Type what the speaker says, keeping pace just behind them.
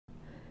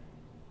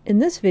In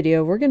this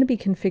video, we're going to be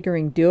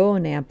configuring Duo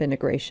and AMP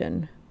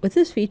integration. With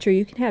this feature,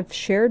 you can have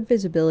shared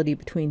visibility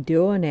between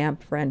Duo and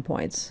AMP for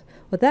endpoints.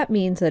 What that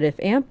means is that if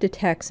AMP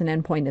detects an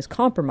endpoint is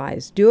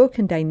compromised, Duo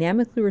can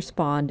dynamically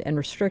respond and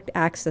restrict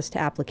access to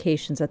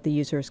applications that the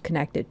user is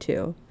connected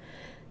to.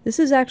 This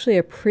is actually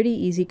a pretty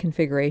easy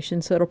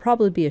configuration, so it'll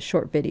probably be a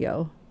short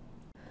video.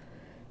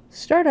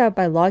 Start out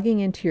by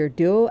logging into your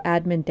Duo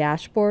admin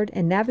dashboard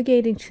and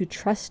navigating to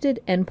Trusted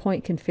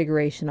Endpoint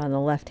Configuration on the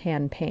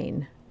left-hand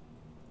pane.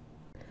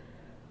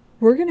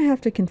 We're going to have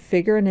to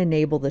configure and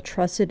enable the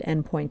Trusted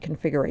Endpoint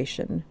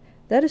configuration.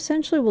 That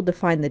essentially will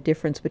define the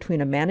difference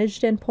between a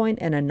managed endpoint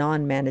and a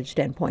non-managed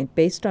endpoint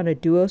based on a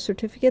Duo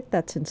certificate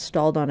that's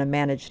installed on a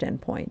managed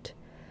endpoint.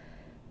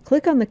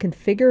 Click on the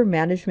Configure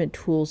Management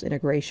Tools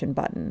Integration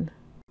button.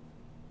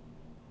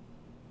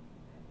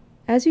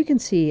 As you can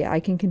see,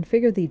 I can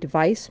configure the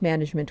Device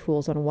Management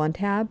Tools on one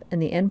tab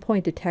and the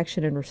Endpoint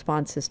Detection and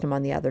Response System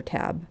on the other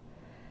tab.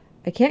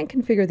 I can't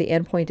configure the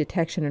Endpoint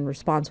Detection and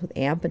Response with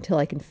AMP until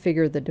I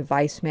configure the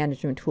Device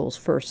Management Tools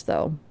first,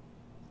 though.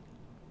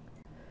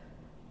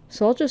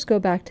 So I'll just go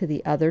back to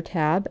the other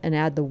tab and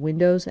add the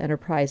Windows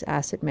Enterprise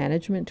Asset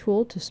Management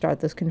tool to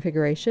start this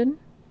configuration.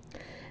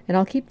 And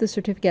I'll keep the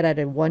certificate at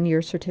a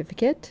 1-year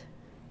certificate.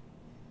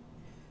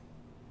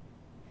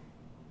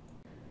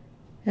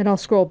 And I'll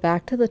scroll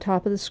back to the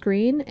top of the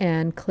screen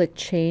and click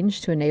Change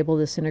to enable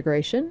this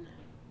integration.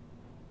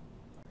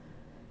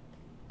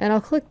 And I'll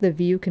click the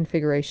View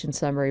Configuration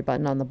Summary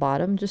button on the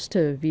bottom just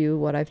to view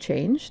what I've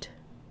changed.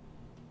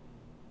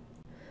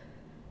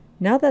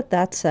 Now that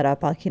that's set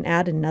up, I can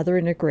add another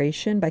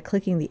integration by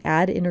clicking the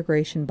Add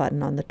Integration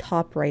button on the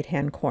top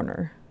right-hand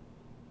corner.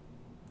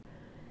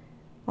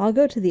 I'll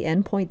go to the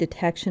Endpoint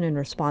Detection and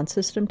Response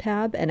System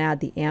tab and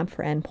add the AMP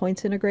for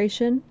Endpoints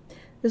integration.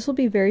 This will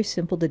be very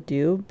simple to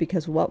do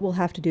because what we'll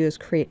have to do is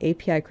create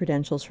API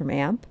credentials from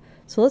AMP.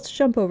 So let's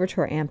jump over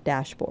to our AMP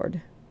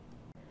dashboard.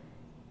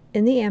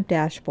 In the AMP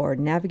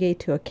dashboard, navigate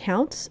to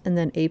Accounts and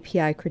then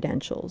API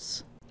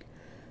Credentials.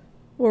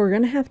 What we're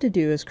going to have to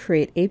do is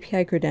create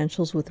API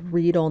credentials with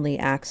read-only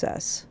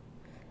access.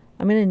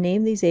 I'm going to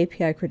name these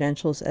API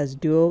credentials as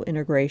Duo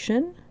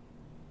Integration.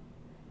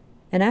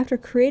 And after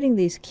creating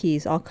these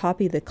keys, I'll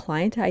copy the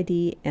client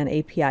ID and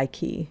API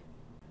key.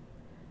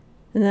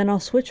 And then I'll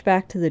switch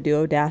back to the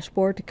Duo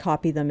dashboard to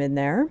copy them in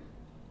there.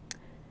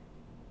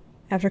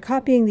 After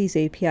copying these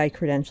API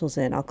credentials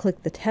in, I'll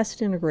click the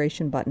Test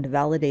Integration button to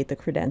validate the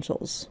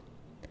credentials.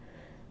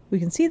 We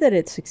can see that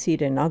it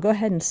succeeded, and I'll go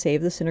ahead and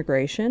save this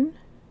integration.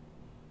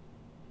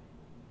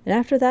 And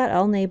after that,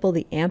 I'll enable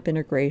the AMP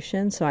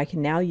integration so I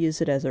can now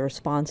use it as a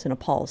response in a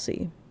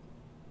policy.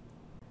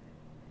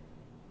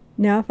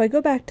 Now if I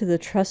go back to the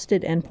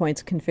Trusted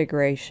Endpoints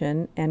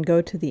configuration and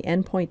go to the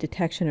Endpoint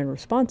Detection and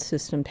Response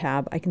System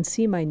tab, I can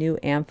see my new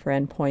AMP for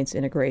Endpoints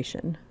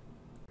integration.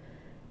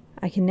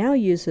 I can now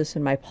use this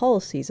in my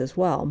policies as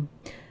well.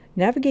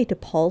 Navigate to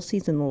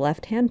Policies in the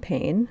left-hand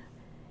pane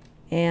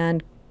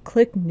and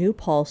click New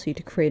Policy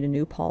to create a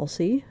new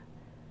policy.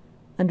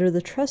 Under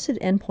the Trusted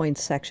Endpoints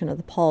section of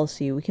the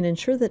policy, we can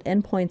ensure that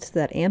endpoints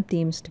that AMP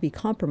deems to be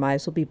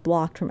compromised will be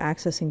blocked from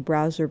accessing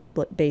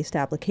browser-based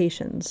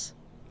applications.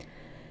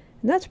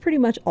 And that's pretty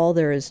much all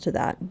there is to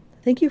that.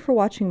 Thank you for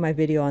watching my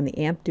video on the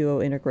AMP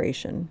Duo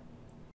integration.